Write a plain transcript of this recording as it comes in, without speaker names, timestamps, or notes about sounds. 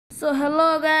So hello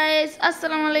guys,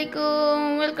 আসসালামু আলাইকুম,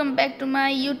 welcome back to my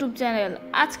YouTube channel.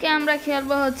 আজকে আমরা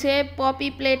খেলবো হচ্ছে poppy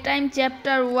play time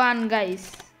chapter 1 guys.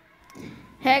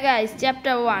 হ্যাঁ গাইস,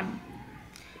 চ্যাপ্টার 1।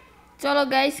 চলো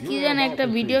গাইস, কি যেন একটা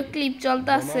ভিডিও ক্লিপ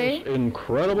চলতেছে,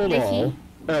 দেখি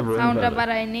সাউন্ডটা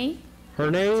বাড়াই নেই।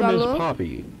 চলো।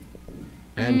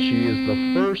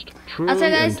 আচ্ছা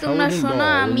গাইস, তোমরা শোনো,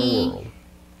 আমি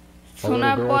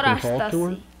শোনার পর আসতেছি।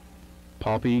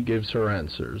 Poppy gives her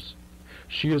answers.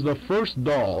 She is the first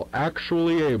doll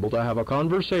actually able to have a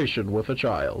conversation with a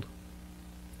child.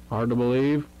 Hard to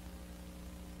believe?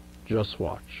 Just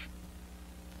watch.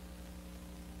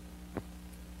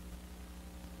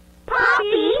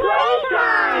 Poppy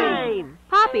Playtime!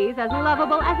 Poppy's as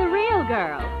lovable as a real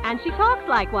girl, and she talks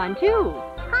like one too.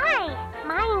 Hi,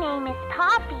 my name is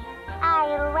Poppy. I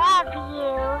love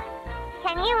you.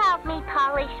 Can you help me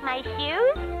polish my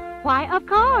shoes? Why, of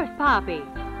course, Poppy.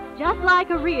 Just like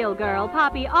a real girl,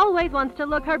 Poppy always wants to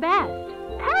look her best.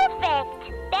 Perfect!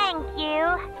 Thank you.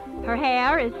 Her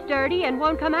hair is sturdy and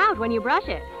won't come out when you brush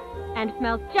it, and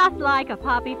smells just like a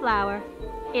poppy flower.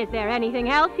 Is there anything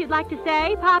else you'd like to say,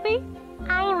 Poppy?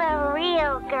 I'm a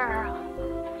real girl,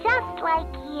 just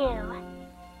like you.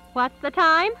 What's the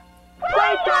time?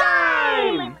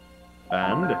 Playtime!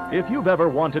 And if you've ever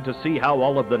wanted to see how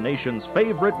all of the nation's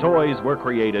favorite toys were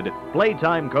created,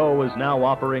 Playtime Co. is now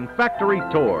offering factory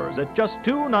tours at just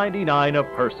 $2.99 a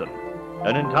person.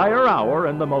 An entire hour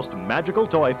in the most magical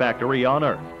toy factory on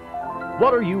Earth.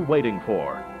 What are you waiting for?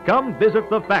 Come visit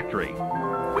the factory.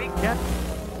 We can't...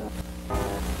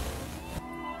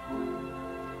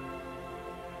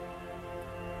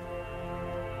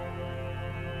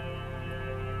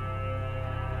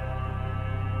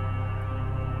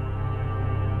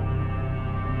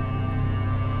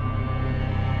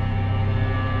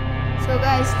 so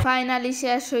guys, finally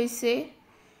শেষ হয়েছে।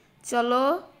 চলো,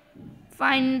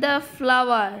 find the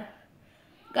flower.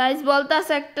 Guys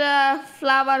বলতাছে একটা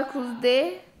flower খুঁজতে।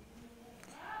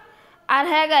 আর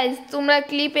হ্যাঁ guys, তোমরা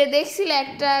ক্লিপে দেখছিলে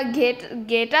একটা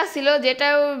gate ছিল, যেটা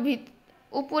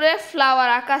উপরে ফ্লাওয়ার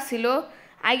আঁকা ছিল।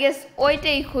 আই গেস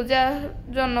ওইটাই খোঁজার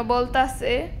জন্য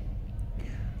বলতাছে।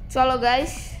 চলো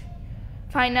গাইস,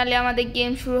 ফাইনালি আমাদের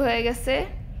গেম শুরু হয়ে গেছে।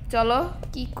 চলো,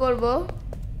 কি করব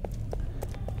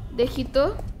দেখি তো।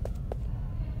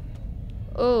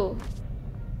 ও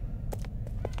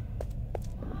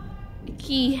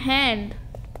কি হ্যান্ড,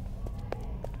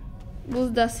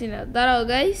 বুঝতেছি না। দাঁড়াও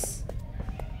গাইস,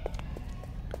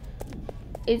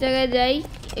 এই জায়গায় যাই।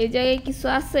 এই জায়গায় কিছু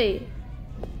আছে?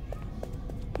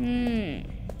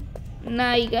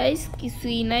 নাই গাইস,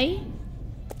 কিছুই নাই।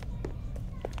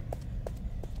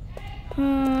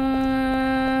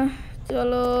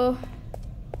 চলো,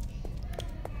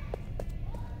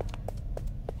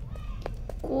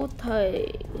 কোথায়?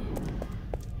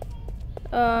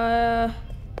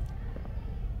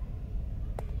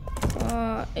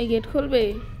 এই গেট খুলবে?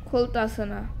 খুলতে আসে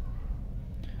না।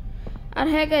 আর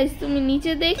হ্যাঁ গাইস, তুমি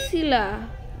নিচে দেখছিলা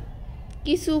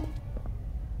কিছু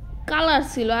কালার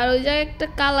ছিল, আর ওই জায়গায় একটা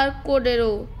কালার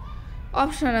কোডেরও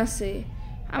অপশান আছে।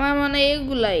 আমার মনে হয়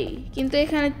এগুলাই, কিন্তু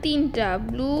এখানে তিনটা,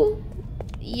 ব্লু,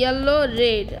 ইয়েলো,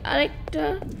 রেড, আর একটা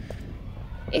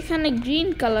এখানে গ্রিন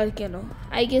কালার কেন?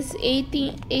 আই গেস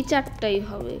এই চারটাই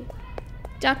হবে।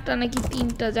 চারটা নাকি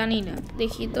তিনটা জানি না,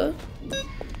 দেখি তো।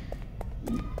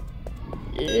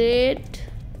 Red,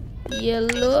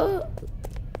 yellow,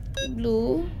 blue,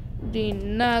 green.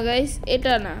 না গাইস,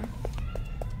 এটা না।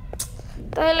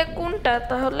 তাহলে কোনটা?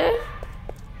 তাহলে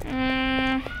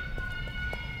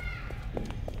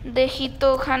দেখি তো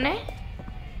ওখানে।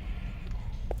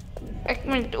 এক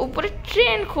মিনিট, উপরে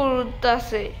ট্রেন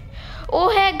খুঁজতেছে। ও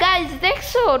হ্যাঁ গাইস,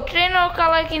 দেখছো ট্রেনের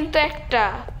কালার কিন্তু একটা,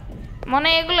 মানে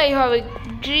এগুলাই হবে,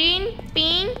 green,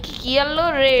 pink, yellow,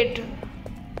 red.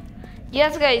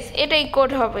 Yes guys, এটাই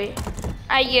কোড হবে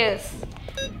I guess.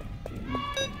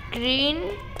 Green,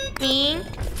 pink,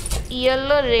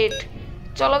 yellow, red.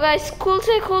 চলো গাইস,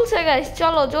 খুলছে গাইস,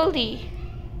 চলো জলদি।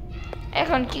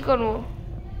 এখন কি করব?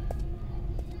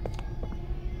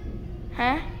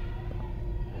 হ্যাঁ,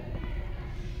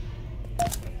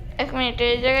 এক মিনিট,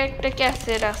 এই জায়গায় একটা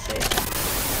ক্যাসেট আছে,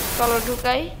 চলো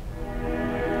ঢুকাই।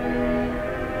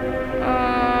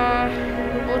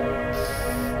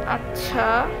 আচ্ছা,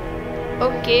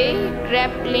 ওকে,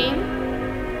 গ্র্যাপলিং।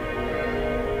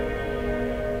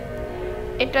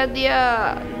 এটা দিয়া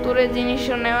দূরে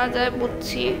জিনিসও নেওয়া যায়,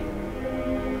 বুঝছি।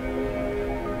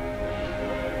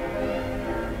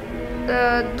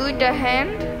 দুইটা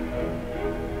হ্যান্ড,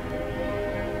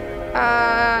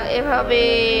 এভাবে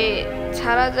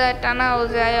ছাড়া যায়, টানাও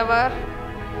যায় আবার,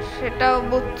 সেটাও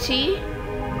বুঝছি।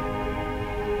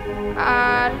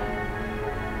 আর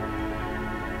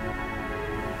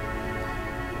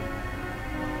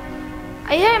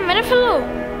হ্যাঁ মেরে ফেললো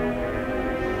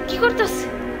কি করতেছে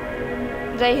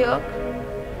যাই হোক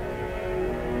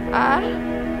আর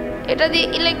এটা দিয়ে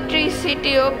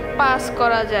ইলেকট্রিসিটিও পাস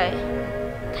করা যায়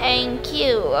থ্যাংক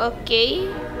ইউ ওকে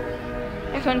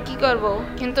এখন কি করব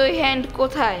কিন্তু ওই হ্যান্ড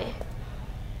কোথায়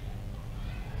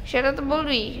সেটা তো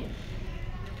বলবি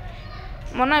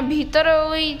মনে হয় ভিতরে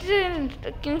ওই যে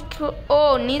ও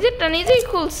নিজেরটা নিজেই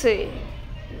খুলছে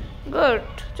গুড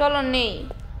চলো নেই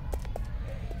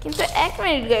কিন্তু 1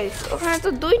 মিনিট গাইস ওখানে তো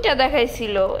 2টা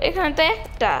দেখাইছিল এখানে তো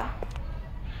একটা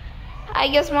আই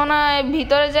গেস মনে হয়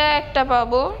ভিতরে যায় একটা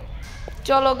পাবো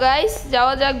চলো গাইস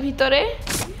যাওয়া যাক ভিতরে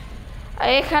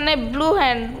এখানে ব্লু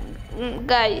হ্যান্ড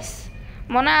গাইস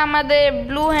মনে হয় আমাদের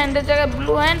ব্লু হ্যান্ডের জায়গায়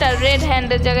ব্লু হ্যান্ড আর রেড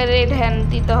হ্যান্ডের জায়গায় রেড হ্যান্ড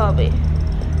দিতে হবে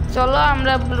চলো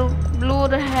আমরা ব্লু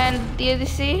হ্যান্ড দিয়ে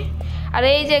দিছি আর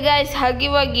এই যে গাইস হাগি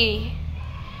ওয়াগি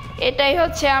এটাই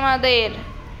হচ্ছে আমাদের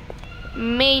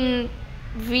মেইন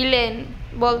ভিলেন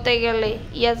বলতে গেলে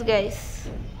ইয়েস গাইস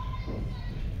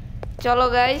চলো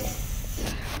গাইস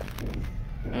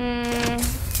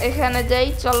এখানে যাই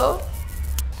চলো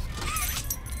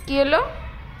কি হলো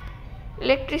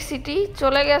ইলেকট্রিসিটি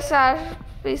চলে গেছে আর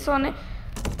পিছনে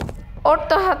ওর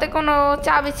তো হাতে কোনো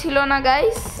চাবি ছিল না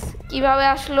গাইস কিভাবে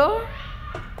আসলো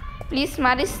প্লিজ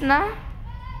মারিস না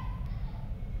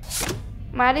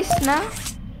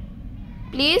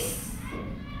প্লিজ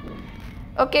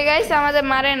ওকে গাইস আমাদের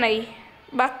মারে নাই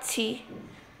বাচ্চি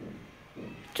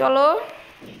চলো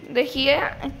দেখিয়ে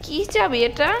কি চাবি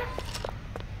এটা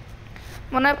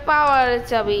মনে হয় পাওয়ারের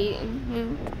চাবি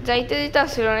যাইতে দিতে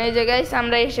আসছিল না এই যে গাইস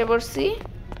আমরা এসে পড়ছি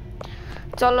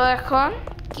চলো এখন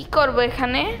কি করব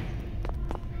এখানে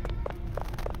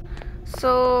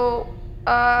সো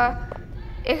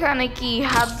এখানে কি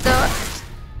হাত দেওয়া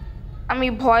আমি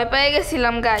ভয় পেয়ে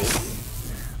গেছিলাম গাইস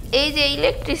এই যে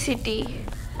ইলেকট্রিসিটি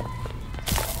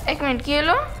 1 মিনিট কি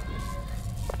হলো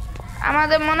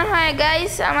আমাদের মনে হয়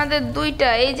গাইস আমাদের 2টা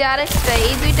এই যে আরেকটা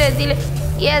এই 2টা দিলে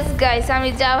ইয়েস গাইস আমি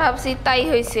যা ভাবছি তাই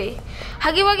হয়েছে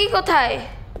হাগি ওয়াগি কোথায়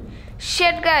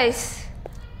শেট গাইস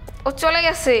ও চলে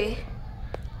গেছে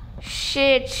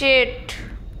শেট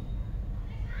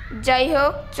যাই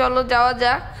হোক চলো যাওয়া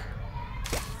যাক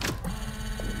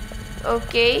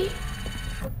ওকে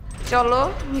চলো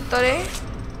ভিতরে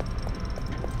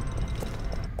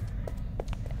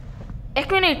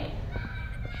 1 মিনিট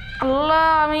আল্লাহ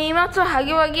আমি এইমাত্র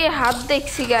হাগি ওয়াগি হাত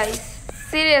দেখছি গাইস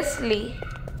সিরিয়াসলি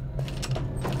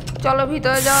চলো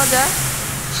ভিতরে যাওয়া যাক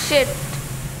শেট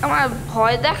আমার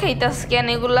ভয় দেখাইতাছে কেন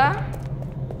এগুলা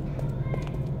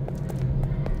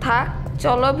থাক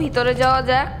চলো ভিতরে যাওয়া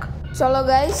যাক চলো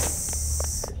গাইস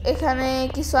এখানে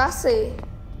কিছু আছে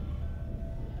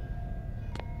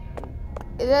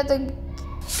এটা তো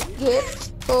গেট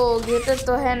ও গেটের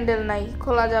তো হ্যান্ডেল নাই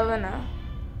খোলা যাবে না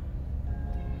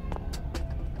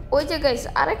ওই যে গাইস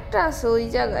আরেকটা আছে ওই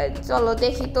জায়গায় চলো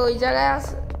দেখি তো ওই জায়গায়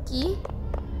আছে কি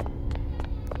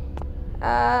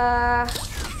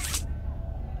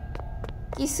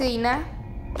কিছুই না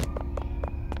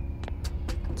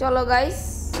চলো গাইস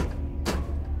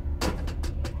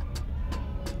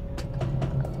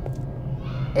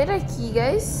এটা কি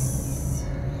গাইস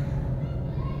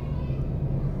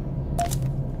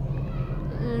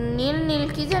নীল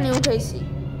কি জানি উঠাইছি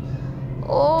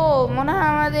ও মনে হয়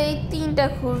আমাদের এই 3টা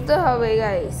খুঁজতে হবে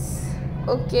গাইস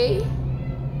ওকে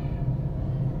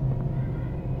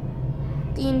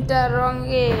 3টা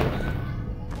রঙের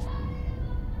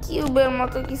কিউবের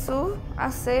মতো কিছু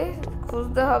আছে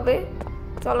খুঁজতে হবে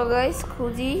চলো গাইস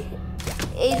খুঁজি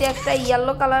এই যে একটা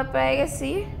ইয়েলো কালার পেয়ে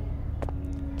গেছি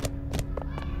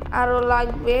আরো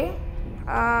লাগবে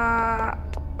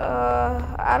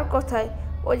আর কোথায়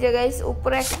ওই যে গাইস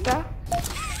উপরে একটা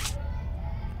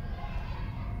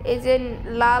এই যে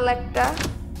লাল একটা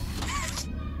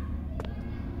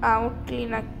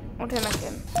উঠে না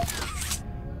কেন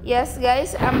ইয়েস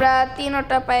গাইস আমরা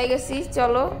 3টা পেয়ে গেছি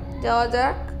চলো যাওয়া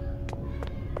যাক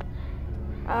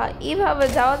এইভাবে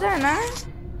যাওয়া যায়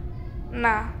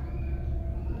না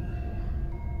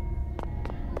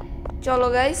চলো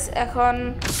গাইস এখন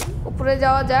উপরে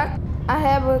যাওয়া যাক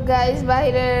হ্যাঁ গাইস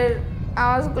বাইরের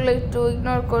আওয়াজগুলো একটু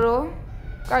ইগনোর করো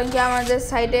কারণ কি আমাদের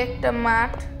সাইডে একটা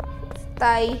মাঠ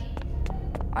তাই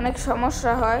অনেক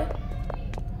সমস্যা হয়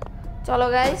চলো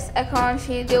গাইস এখন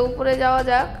সিঁড়ি দিয়ে উপরে যাওয়া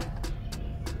যাক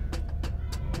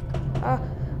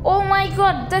ও মাই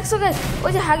গড দেখছো গাইস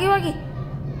ওই যে হাগি ওয়াগি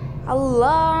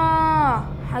আল্লাহ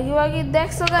হাগি ওয়াগি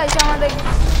দেখছো গাইস আমাদের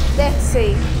দেখছে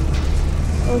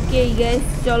ওকে গাইস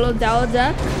চলো যাওয়া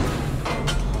যাক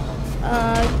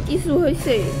কিছু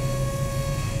হয়েছে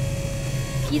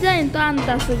কি জানি তো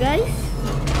আনতাছে গাইস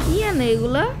কি আনে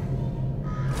এগুলা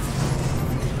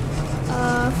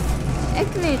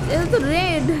এক মিনিট, এটা তো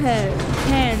রেড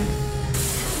হ্যান্ড।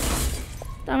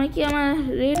 আমি কি আমার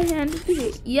রেড হ্যান্ড থেকে?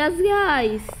 ইয়েস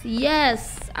গাইস, ইয়েস,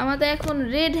 আমাদের এখন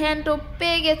রেড হ্যান্ডও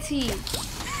পেয়ে গেছি।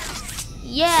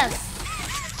 ইয়েস,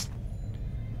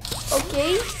 ওকে,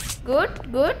 গুড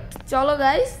গুড। চলো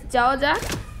গাইস যাওয়া যাক।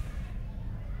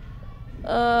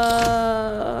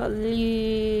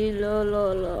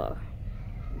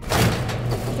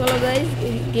 চলো গাইস,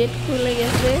 গেট খুলে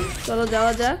গেছে, চলো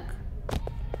যাওয়া যাক।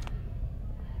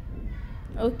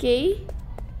 ওকে,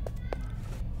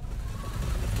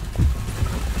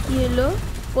 কি হলো?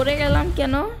 পড়ে গেলাম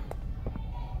কেন?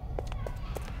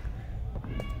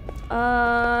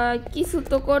 কিছু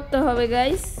তো করতে হবে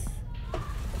গাইস,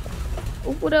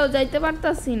 উপরেও যাইতে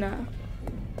পারতাছি না।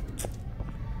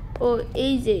 ও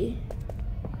এই যে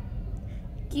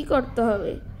কি করতে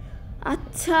হবে?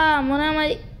 আচ্ছা, মনে হয় আমার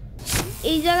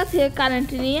এই জায়গা থেকে কারেন্ট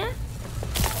নিয়ে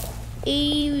এই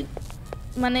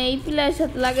মানে এই পিলারের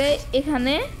সাথে লাগাই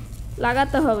এখানে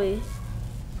লাগাতে হবে।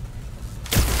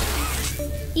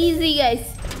 ইজি গাইস,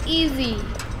 ইজি,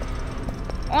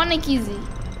 অনেক ইজি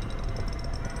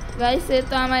গাইস। এ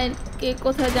তো আমাকে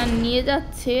কোথায় জান নিয়ে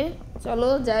যাচ্ছে, চলো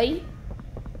যাই।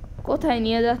 কোথায়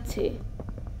নিয়ে যাচ্ছে?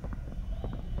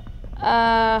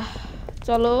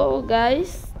 চলো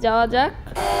গাইস যাওয়া যাক।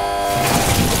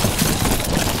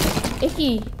 এ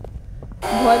কি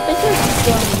ভয় পেয়েছি তো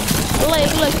আমি? ওলা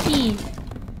এগুলো কি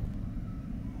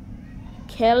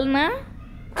খেলনা?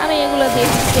 আমি এগুলো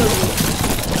দেখতে চলবো।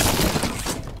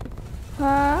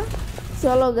 হ্যাঁ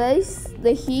চলো গাইস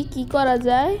দেখি কি করা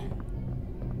যায়।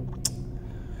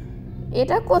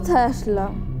 এটা কোথায়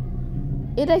আসলাম?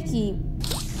 এটা কি?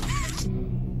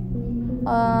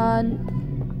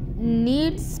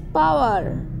 নিডস পাওয়ার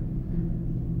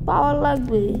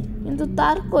লাগবে, কিন্তু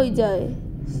তার কই যায়?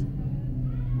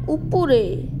 উপরে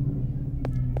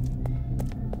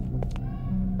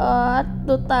আর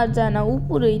তো তার যায় না,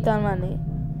 উপরেই তার মানে।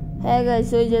 হ্যাঁ গাইস,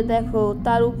 ওই যে দেখো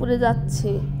তার উপরে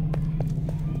যাচ্ছে।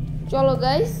 চলো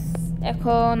গাইস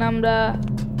এখন আমরা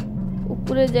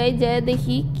উপরে যাই, যাই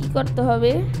দেখি কি করতে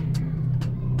হবে।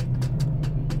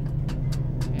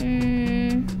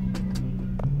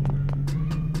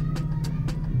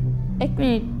 এক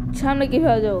মিনিট, সামনে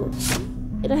কিভাবে যাবো?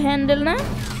 এটা হ্যান্ডেল না?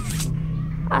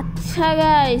 আচ্ছা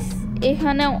গাইস,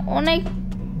 এখানে অনেক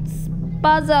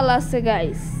পাজল আছে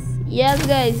গাইস। ইয়েস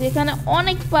গাইস, এখানে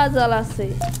অনেক পাজল আছে।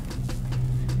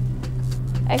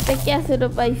 একটা ক্যাসেটও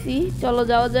পাইছি, চলো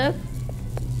যাওয়া যাক।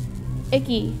 এ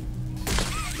কি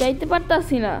যাইতে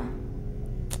পারতাছি না,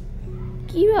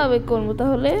 কিভাবে করবো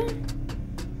তাহলে?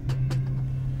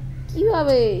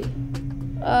 কিভাবে?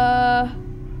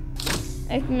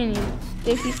 এক মিনিট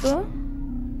দেখি তো।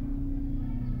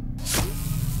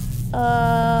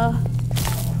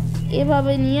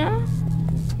 এভাবে নিয়ে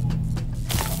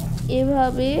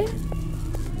এভাবে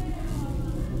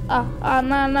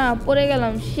না না, পড়ে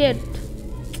গেলাম, শেট।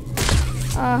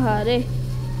 আহা রে,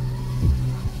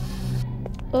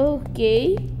 ওকে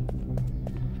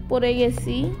পড়ে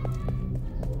গেছি।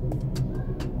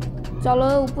 চলো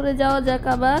উপরে যাওয়া যাক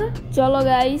আবার। চলো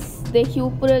গাইস দেখি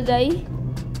উপরে যাই।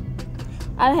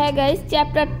 আর হ্যাঁ গাইস,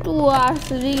 চ্যাপ্টার 2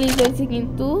 রিলিজ হয়েছে,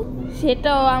 কিন্তু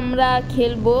সেটাও আমরা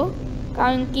খেলবো।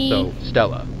 কারণ কি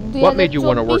Stella, what made you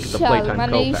want to work at the Playtime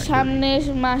মানে Co-Factory? সামনের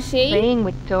মাসেই Playing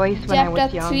with toys when I chapter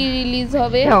was young. 3 release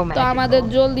হবে। So তো আমাদের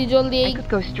magical. জলদি জলদি I এই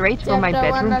could go straight from my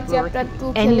chapter 1 bedroom R floor chapter 2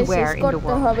 to খেলে শেষ anywhere in the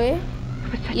করতে world. হবে। It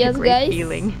was such Yes, a great guys.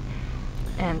 feeling.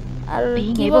 And R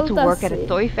being কি able to work at a বলতাছে?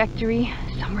 toy factory,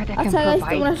 somewhere that can আচ্ছা guys,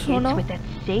 provide তোমরা kids শোনো। with that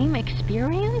same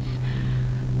experience,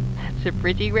 that's a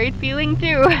pretty great feeling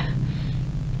too.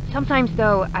 Sometimes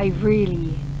though, I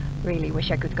really wish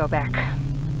I could go back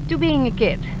to being a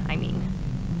kid, I mean.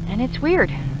 And it's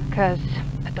weird, because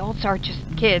adults are just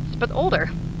kids, but older.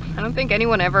 I don't think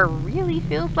anyone ever really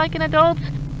feels like an adult,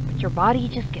 but your body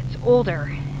just gets older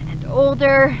and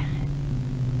older,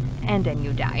 and then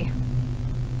you die.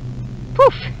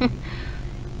 Poof!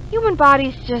 Human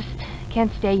bodies just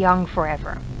can't stay young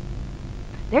forever.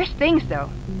 There's things though,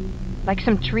 like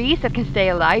some trees that can stay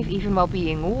alive even while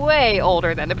being way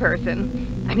older than the person.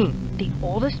 I mean, the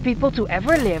oldest people to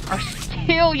ever live are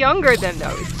still younger than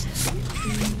those.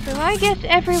 So I guess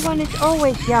everyone is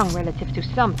always young relative to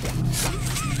something,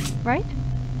 right?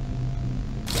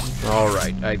 All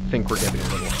right, I think we're getting a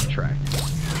little off track.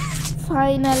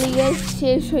 Finally guys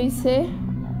শেষ হয়েছে।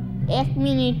 1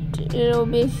 মিনিটেরও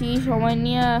বেশি সময়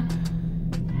নিয়ে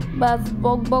বাস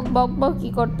বক বক বক বক কি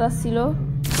করতেছিল।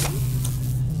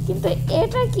 কিন্তু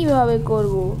এটা কিভাবে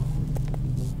করব?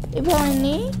 এভাবে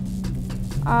নেই,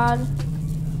 আর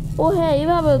ও হ্যাঁ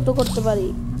এভাবেও তো করতে পারি।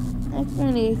 1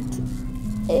 মিনিট,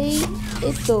 এই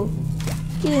তো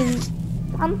কি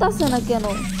টানতাছে না কেন?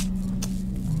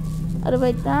 আরে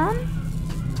ভাই টান,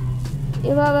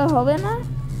 এভাবে হবে না।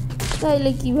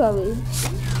 তাইলে কিভাবে?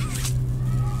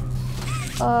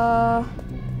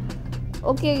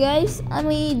 ওকে গাইস,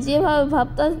 আমি যেভাবে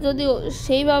ভাবতাম যদি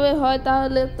সেইভাবে হয়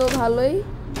তাহলে তো ভালোই,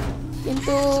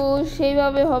 কিন্তু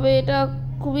সেইভাবে হবে এটা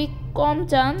খুবই কম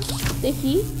চান্স।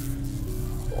 দেখি।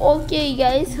 ওকে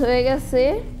গাইস, হয়ে গেছে।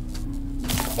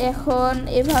 এখন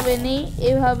এভাবে নেই,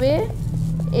 এভাবে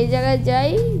এই জায়গায়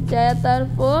যাই, যায়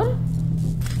তারপর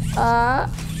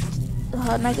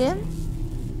না কেন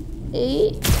এই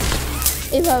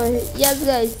এইভাবে। ইয়াস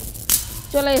গাইস,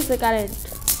 চলে গেছে কারেন্ট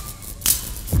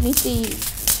নিচে।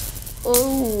 ও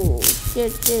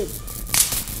শিট শিট,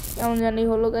 কেমন জানি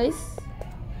হলো guys.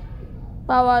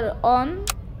 Power on.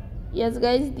 Yes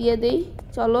guys, দিয়ে দেই।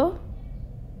 চলো।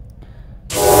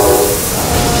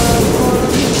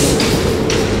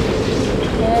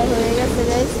 হ্যাঁ, হয়ে গেছে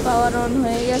গাইস, পাওয়ার অন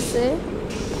হয়ে গেছে।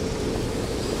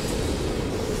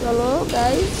 চলো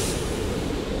গাইস,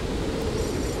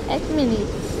 1 মিনিট।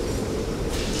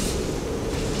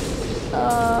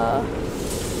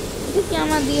 দেখি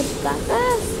আমার দিকে তাকায়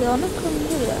আছে অনেকক্ষণ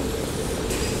ধরে,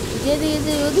 যেদিকে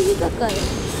যে ওদিকে তাকায়।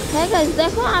 হ্যাঁ গাইস,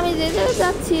 দেখো আমি যে জায়গায়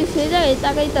যাচ্ছি সেই জায়গায়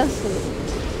তাকাইতেছে।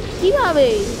 কিভাবে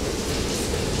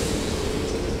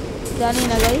জানি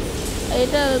না গাইস,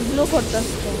 এটা গ্লো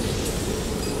করতেছে।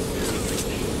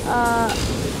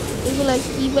 এগুলা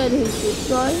কি বের হয়েছে?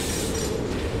 Toy,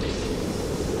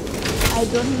 I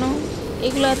don't know.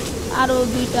 এগুলা আরো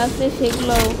 2টা আছে,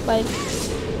 সেগুলো পাই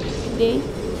দেই।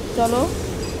 চলো।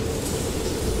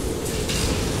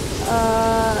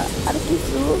 আর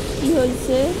কিছু কি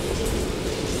হয়েছে?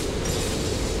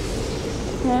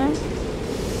 হ্যাঁ,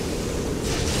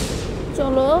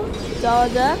 চলো যাওয়া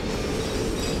যাক।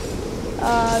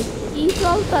 কি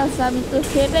চলতেছে আমি তো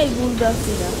সেটাই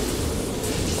বুঝতেছি না।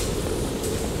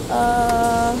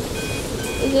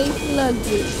 এই কি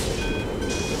লাগবে?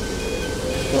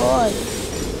 টয়।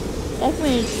 1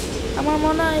 মিনিট, আমার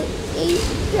মনে হয় এই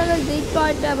জায়গায় যেই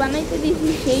টয়টা বানাইতে দিয়েছি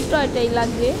সেই টয়টাই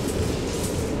লাগবে।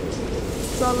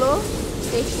 চলো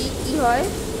দেখি কি হয়।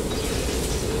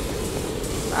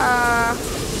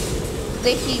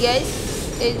 দেখি গাইস,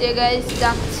 এই যে গাইস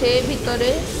যাচ্ছে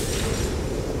ভিতরে।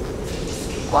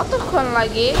 কতক্ষণ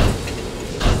লাগে?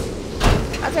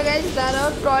 আচ্ছা গাইস দাঁড়াও,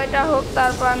 টয়টা হোক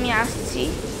তারপর আমি আসছি।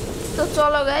 তো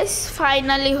চলো গাইস,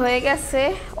 ফাইনালি হয়ে গেছে,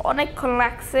 অনেকক্ষণ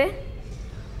লাগছে।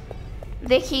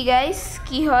 দেখি গাইস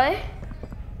কি হয়।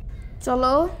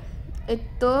 চলো, এই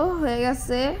তো হয়ে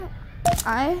গেছে।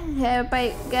 হ্যাঁ,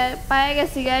 পাই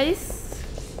গেছি গাইস।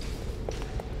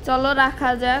 চলো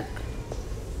রাখা যাক,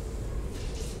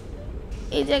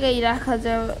 এই জায়গায় রাখা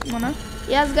যাবে মনে হয়।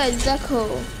 ইয়াস গাইস দেখো,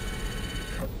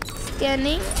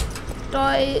 স্ক্যানিং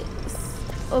টয়।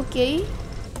 ওকে,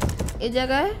 এই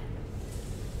জায়গায়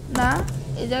না,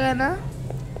 এই জায়গায় না।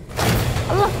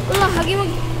 আল্লাহ আল্লাহ, হাগি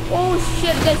মাগি। ও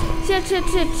sheet guys, shit shit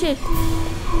shit shit.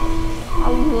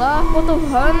 আল্লাহ, কত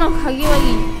ভয়ানক হাগি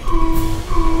মাগি।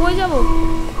 কই যাবো?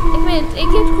 1 মিনিট, এই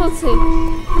গেট খুলছে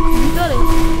ভিতরে।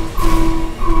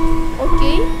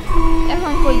 ওকে,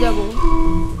 এখন কই যাবো?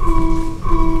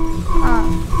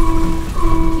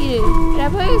 কি রে,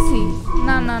 ট্র্যাপ হয়ে গেছি?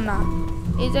 না না না,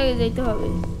 এই জায়গায় যাইতে হবে।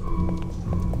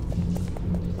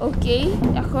 ওকে,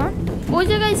 এখন ওই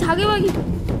জায়গায় হাগি মাগি।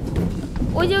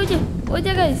 ওই যে ওই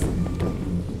জায়গায়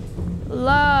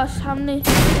সামনে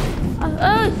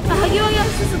হাগি মাগি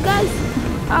আসতেছে গাইস।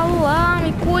 আল্লাহ,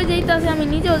 আমি কই যাইতাছি আমি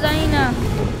নিজেও জানি না।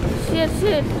 শিট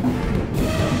শিট,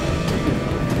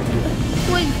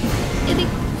 কই? এদিক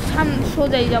সামনে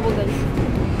সোজাই যাবো গাইস,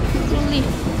 জলদি।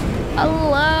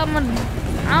 আল্লাহ, আমার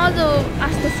আওয়াজও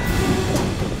আসতেছে।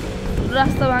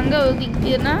 রাস্তা ভাঙ্গা ওদিক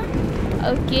দিয়ে না।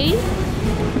 ওকে,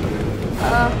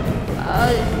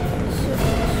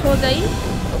 সোজাই।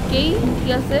 ওকে,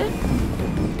 ঠিক আছে।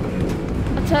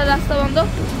 আচ্ছা, রাস্তা বন্ধ,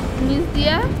 নিচ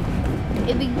দিয়া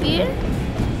এদিক দিয়ে।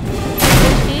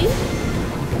 ওকে,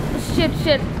 শিট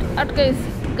শিট, আটকে গেছি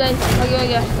গাইস, আগে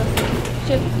আগে আসতেছে।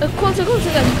 শিট, খুলছে খুলছে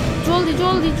গাইস, জলদি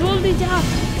জলদি জলদি যা,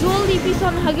 জলদি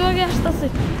পিছনে আগে আগে আসতেছে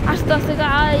আসতেছে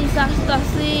গাইস,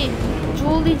 আসতেছে।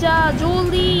 জলদি যা,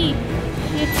 জলদি।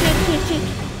 শিট শিট শিট শিট,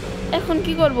 এখন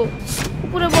কি করব?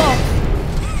 উপরে বক্স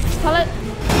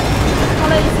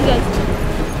ফালাই দিচ্ছি গাইস।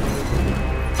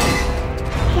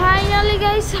 ফাইনালি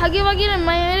গাইস, হাগে বাগে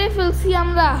মেরে ফেলছি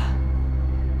আমরা।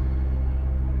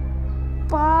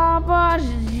 বাবা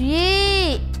রে,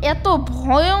 এত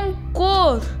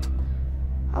ভয়ঙ্কর!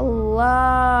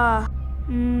 আল্লাহ,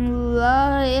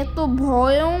 এত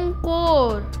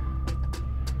ভয়ঙ্কর।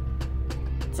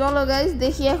 চলো গাইস,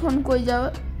 দেখি এখন কই যাবে।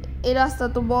 এই রাস্তা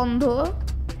তো বন্ধ,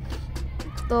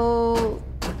 তো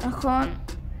এখন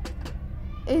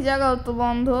এই জায়গাও তো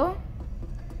বন্ধ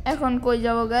এখন কই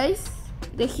যাব গাইস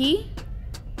দেখি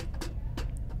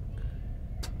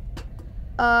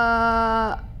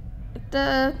একটা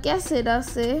ক্যাসেট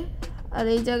আছে আর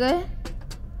এই জায়গায়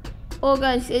ও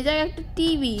গাইস এই জায়গায় একটা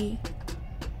টিভি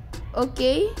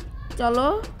ওকে চলো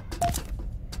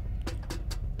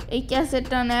এই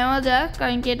ক্যাসেটটা নেওয়া যাক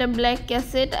কারণ কি এটা ব্ল্যাক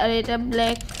ক্যাসেট আর এটা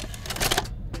ব্ল্যাক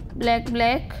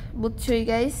বুঝছই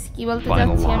গাইস কি বলতে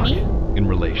যাচ্ছি আমি in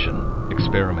relation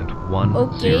experiment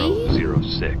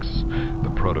 1006 the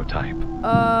prototype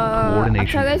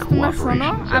আচ্ছা গাইস তোমরা শোনো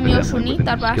আমিও শুনি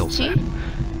তারপর আসছি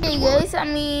এই গাইস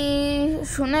আমি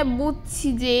শুনে বুঝছি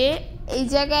যে এই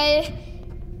জায়গায়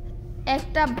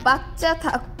একটা বাচ্চা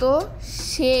থাকতো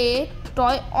সে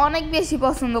টয় অনেক বেশি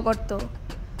পছন্দ করতো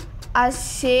আর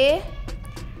সে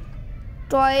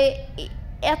টয়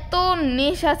এত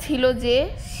নেশা ছিল যে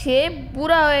সে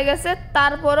বুড়া হয়ে গেছে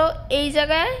তারপরও এই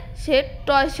জায়গায় সে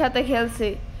টয়ের সাথে খেলছে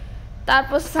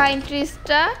তারপর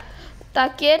সায়েন্টিস্টরা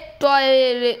তাকে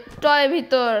টয়ের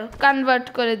ভিতর কনভার্ট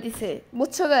করে দিছে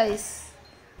বুঝছো গাইস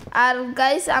আর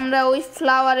গাইস আমরা ওই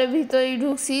ফ্লাওয়ারের ভিতরেই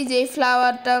ঢুকছি যে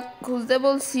ফ্লাওয়ারটা খুঁজতে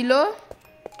বলছিল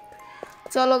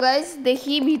চলো গাইস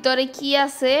দেখি ভিতরে কি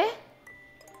আছে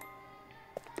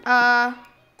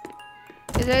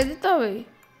এটা দিতে হবে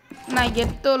না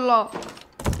গেট তো লক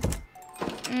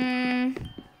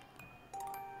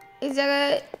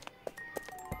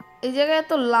এই জায়গায়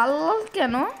তো লাল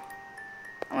কেন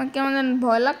আমার কেমন যেন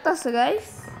ভয় লাগতেছে গাইস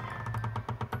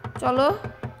চলো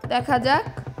দেখা যাক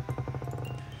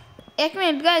এক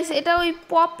মিনিট গাইস এটা ওই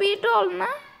পপি ডল না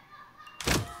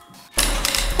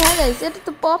হ্যাঁ গাইস এটা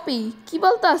তো পপি কি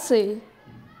বলতে আছে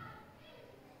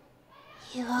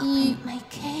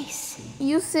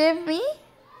You saved me?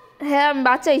 হ্যাঁ আমি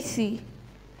বাঁচাইছি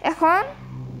এখন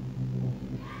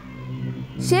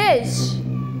শেষ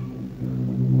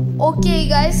ওকে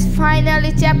গাইস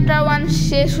ফাইনালি চ্যাপ্টার 1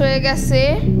 শেষ হয়ে গেছে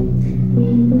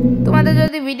তোমাদের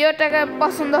যদি ভিডিওটাকে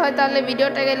পছন্দ হয় তাহলে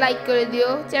ভিডিওটাকে লাইক করে দিও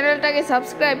চ্যানেলটাকে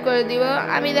সাবস্ক্রাইব করে দিও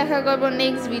আমি দেখা করব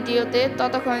নেক্সট ভিডিওতে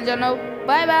ততক্ষণ জন্য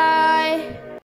বাই বাই